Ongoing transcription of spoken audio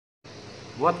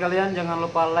Buat kalian jangan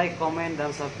lupa like, komen,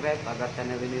 dan subscribe agar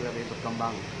channel ini lebih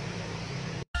berkembang.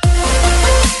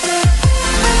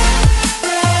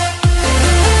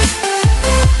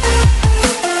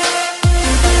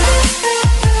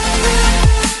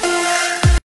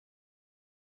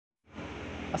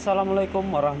 Assalamualaikum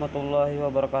warahmatullahi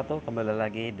wabarakatuh. Kembali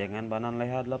lagi dengan Banan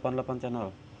Leha 88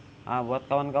 channel. Buat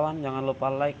kawan-kawan jangan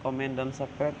lupa like, komen, dan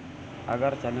subscribe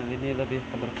agar channel ini lebih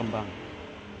berkembang.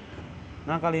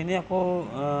 Nah, kali ini aku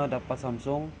dapat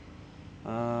Samsung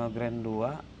GRAND2.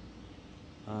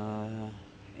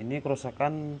 Ini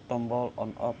kerusakan tombol on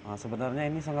off. Nah, sebenarnya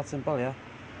ini sangat simpel ya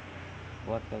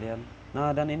buat kalian.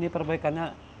 Nah, dan ini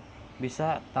perbaikannya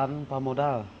bisa tanpa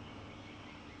modal.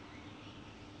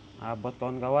 Buat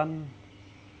kawan-kawan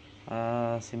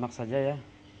simak saja ya.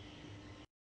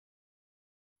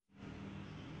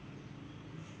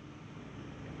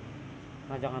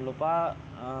 Nah, jangan lupa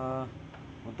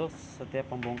untuk setiap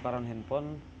pembongkaran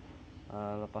handphone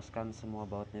lepaskan semua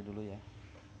bautnya dulu ya.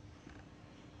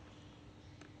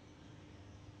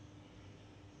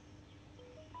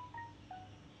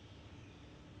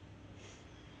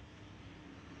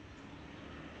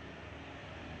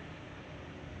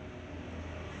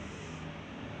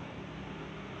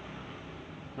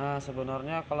 Nah,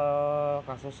 sebenarnya kalau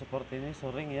kasus seperti ini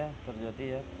sering ya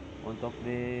terjadi ya, untuk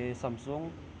di Samsung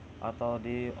atau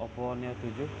di Oppo Neo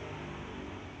 7,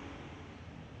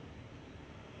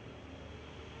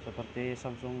 seperti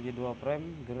Samsung J2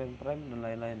 Prime, Grand Prime, dan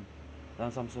lain-lain, dan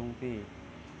Samsung P.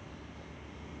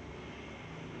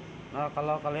 Nah,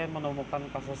 kalau kalian menemukan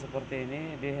kasus seperti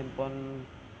ini di handphone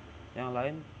yang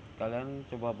lain, kalian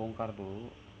coba bongkar dulu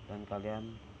dan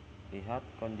kalian lihat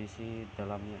kondisi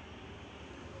dalamnya.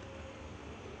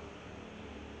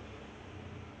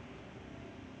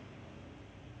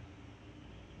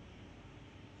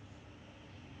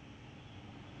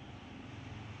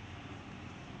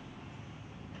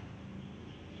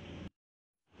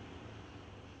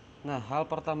 Nah, hal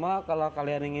pertama kalau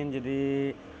kalian ingin jadi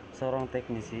seorang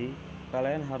teknisi,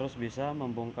 kalian harus bisa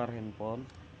membongkar handphone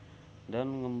dan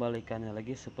mengembalikannya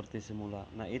lagi seperti semula.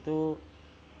 Nah, itu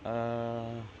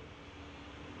uh,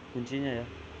 kuncinya ya.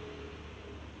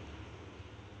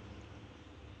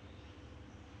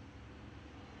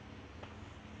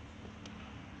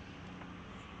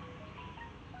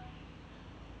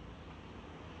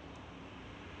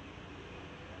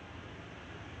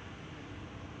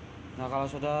 Nah, kalau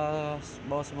sudah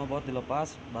semua baut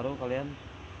dilepas, baru kalian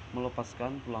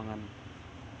melepaskan tulangan.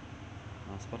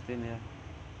 Nah, seperti ini ya.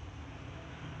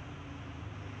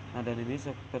 Nah, dan ini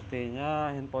sepertinya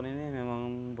handphone ini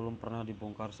memang belum pernah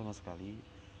dibongkar sama sekali,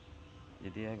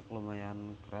 jadi ya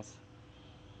lumayan keras.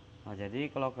 Nah,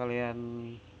 jadi kalau kalian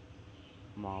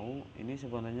mau, ini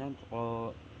sebenarnya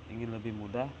kalau ingin lebih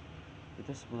mudah,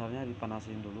 itu sebenarnya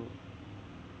dipanasin dulu.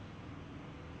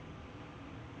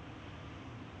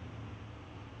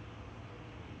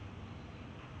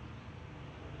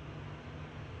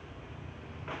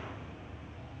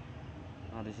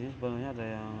 Nah, di sini sebenarnya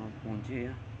ada yang kunci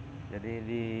ya, jadi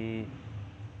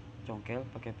dicongkel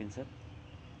pakai pinset.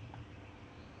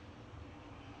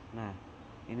 Nah,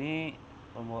 ini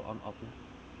tombol on off.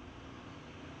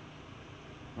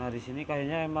 Nah, di sini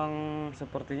kayaknya emang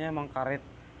sepertinya emang karet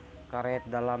karet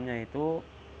dalamnya itu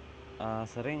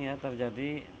sering ya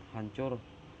terjadi hancur.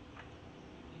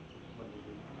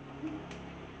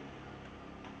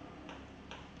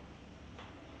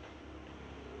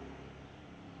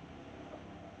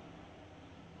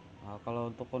 Nah,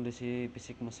 kalau untuk kondisi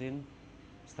fisik mesin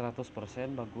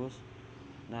 100% bagus.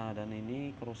 Nah, dan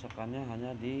ini kerusakannya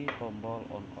hanya di tombol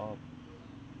on off.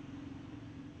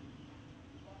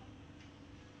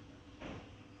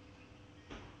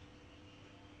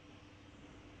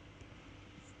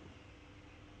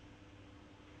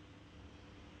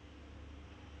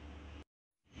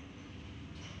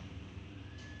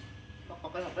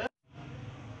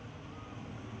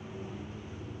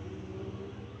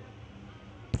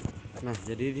 Nah,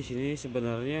 jadi di sini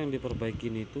sebenarnya yang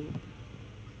diperbaikin itu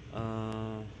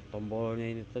eh, tombolnya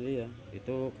ini tadi ya.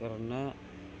 Itu karena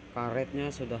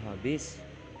karetnya sudah habis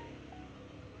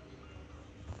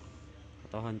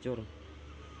atau hancur.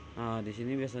 Nah, di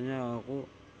sini biasanya aku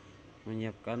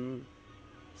menyiapkan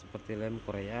seperti lem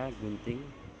Korea, gunting.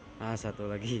 Satu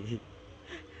lagi.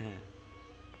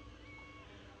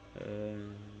 eh,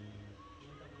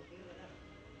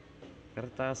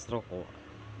 Kertas rokok.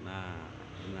 Nah,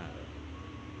 benar.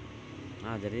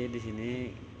 Nah, jadi di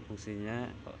sini fungsinya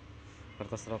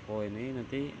kertas rokok ini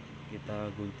nanti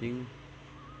kita gunting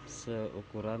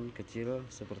seukuran kecil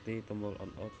seperti tombol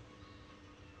on off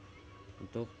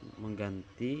untuk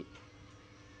mengganti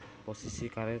posisi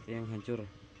karet yang hancur.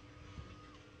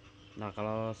 Nah,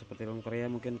 kalau seperti lem Korea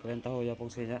mungkin kalian tahu ya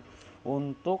fungsinya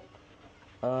untuk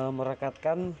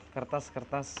merekatkan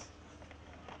kertas-kertas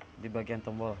di bagian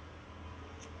tombol.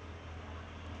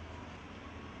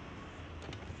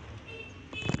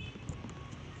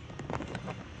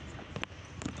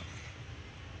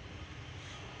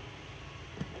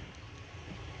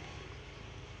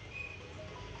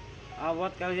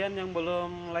 Buat kalian yang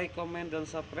belum like, comment, dan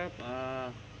subscribe,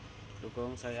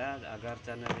 dukung saya agar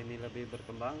channel ini lebih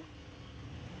berkembang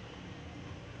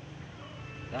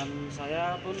dan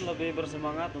saya pun lebih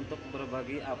bersemangat untuk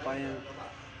berbagi apa yang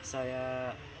saya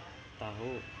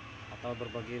tahu atau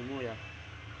berbagi ilmu ya.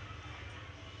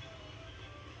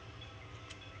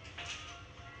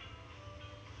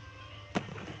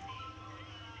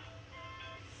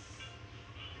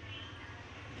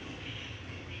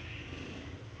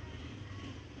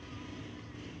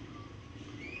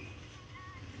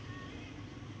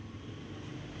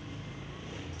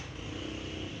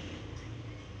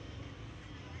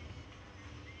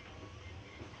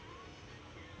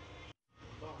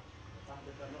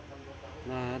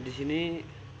 Nah, di sini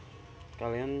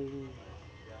kalian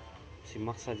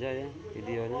simak saja ya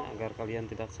videonya agar kalian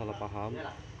tidak salah paham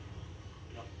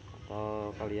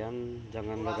atau kalian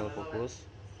jangan gagal fokus.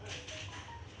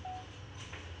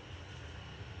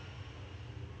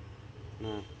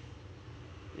 Nah,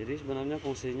 jadi sebenarnya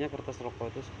fungsinya kertas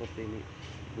rokok itu seperti ini,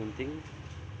 gunting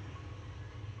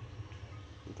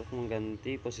untuk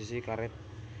mengganti posisi karet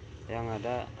yang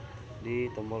ada di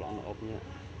tombol on off nya.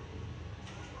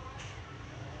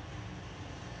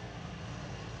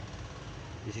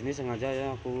 Di sini sengaja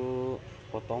ya aku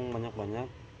potong banyak-banyak.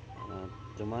 Nah,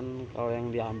 cuman kalau yang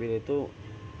diambil itu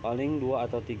paling 2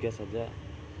 atau 3 saja.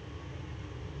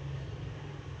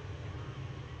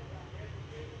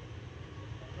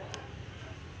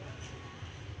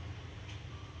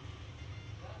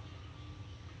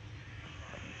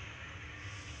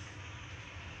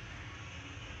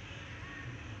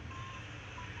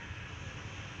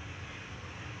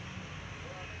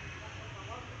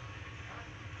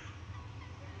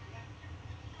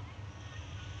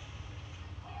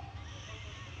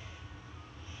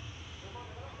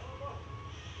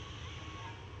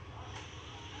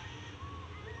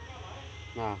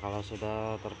 Nah, kalau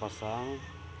sudah terpasang,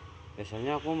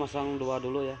 biasanya aku masang 2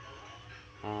 dulu ya.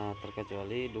 Nah,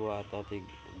 terkecuali 2 atau 3,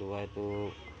 2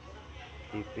 itu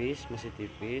tipis, masih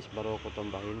tipis, baru aku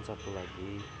tambahin satu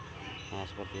lagi. Nah,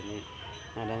 seperti ini.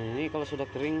 Nah, dan ini kalau sudah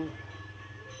kering,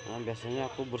 nah biasanya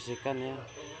aku bersihkan ya,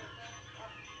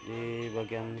 di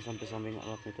bagian samping-samping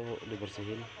alat itu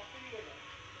dibersihin.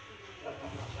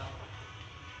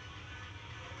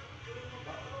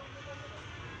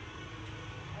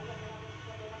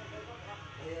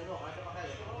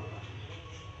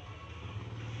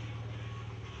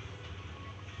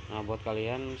 Nah, buat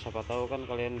kalian, siapa tahu kan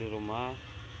kalian di rumah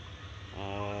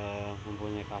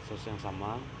mempunyai kasus yang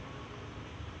sama.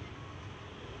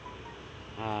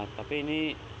 Nah, tapi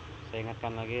ini saya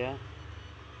ingatkan lagi ya,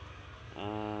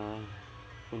 eh,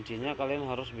 kuncinya kalian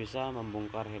harus bisa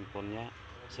membongkar handphonenya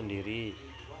sendiri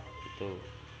itu.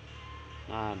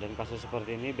 Nah, dan kasus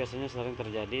seperti ini biasanya sering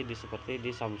terjadi di seperti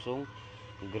di Samsung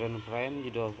Grand Frame,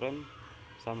 G2 Frame,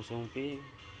 Samsung P,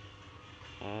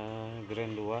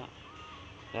 GRAND2.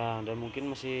 Nah, dan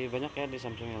mungkin masih banyak ya di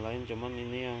Samsung yang lain, cuman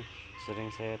ini yang sering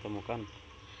saya temukan.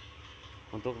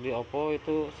 Untuk di Oppo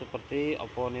itu seperti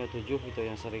Oppo Neo 7 itu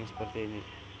yang sering seperti ini.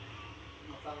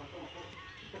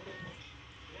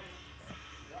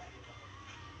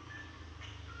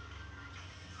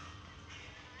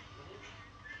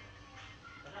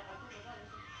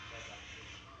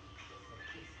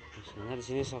 Misalnya di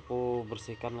sini aku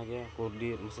bersihkan lagi ya, aku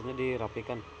maksudnya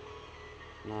dirapikan.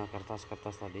 Nah,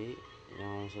 kertas-kertas tadi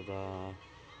yang sudah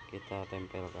kita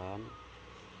tempelkan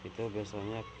itu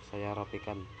biasanya saya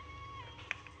rapikan.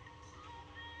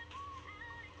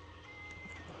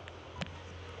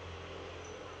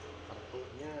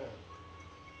 Kartunya.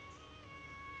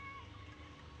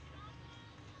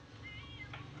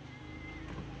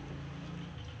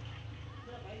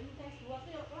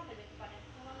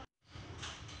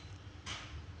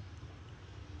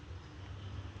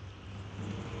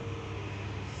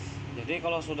 Jadi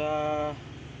kalau sudah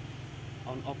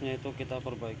on off nya itu kita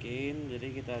perbaikin,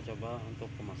 jadi kita coba untuk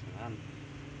pemasangan.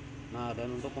 Nah,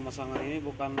 dan untuk pemasangan ini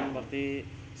bukan berarti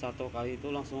satu kali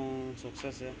itu langsung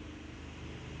sukses ya.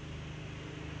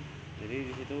 Jadi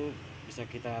di situ bisa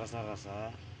kita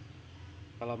rasa-rasa.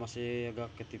 Kalau masih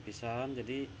agak ketipisan,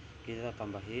 jadi kita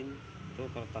tambahin itu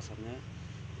kertasannya.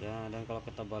 Ya, dan kalau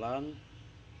ketebalan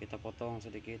kita potong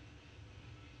sedikit.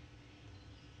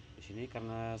 Di sini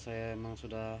karena saya emang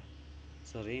sudah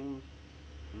sering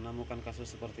menemukan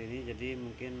kasus seperti ini, jadi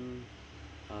mungkin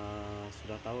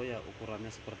sudah tahu ya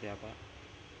ukurannya seperti apa.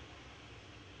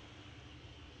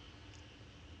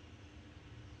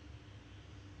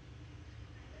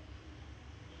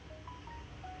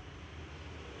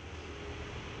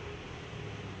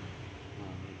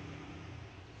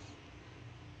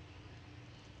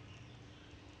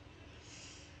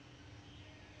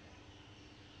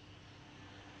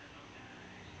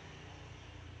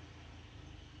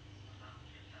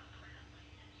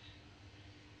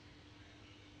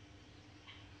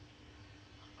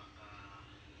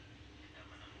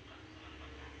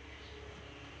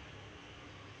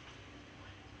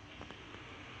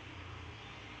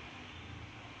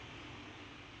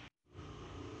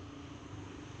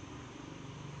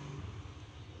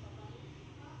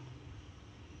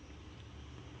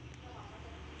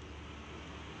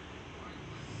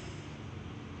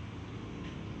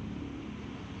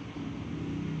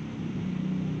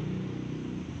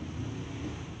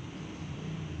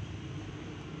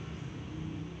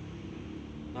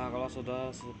 Nah, kalau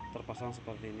sudah terpasang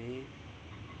seperti ini,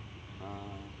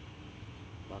 nah,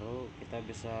 baru kita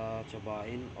bisa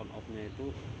cobain on off-nya itu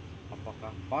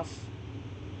apakah pas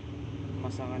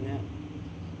pemasangannya.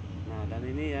 Nah, dan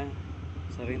ini ya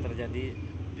sering terjadi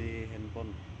di handphone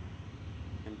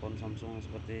handphone Samsung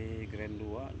seperti GRAND2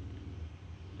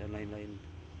 dan lain-lain.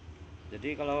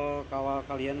 Jadi kalau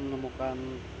kalian menemukan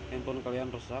handphone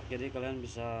kalian rusak, jadi kalian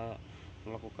bisa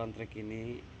melakukan trik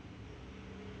ini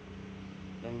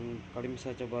dan kalian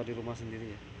bisa coba di rumah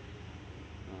sendiri ya.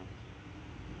 Nah,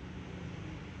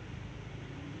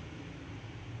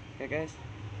 oke guys.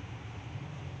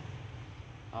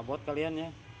 Nah, buat kalian ya,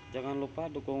 jangan lupa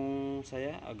dukung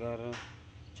saya agar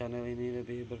channel ini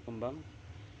lebih berkembang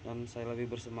dan saya lebih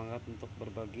bersemangat untuk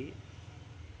berbagi.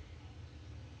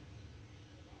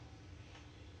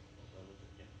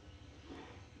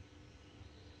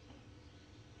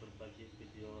 Berbagi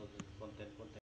video dan konten-konten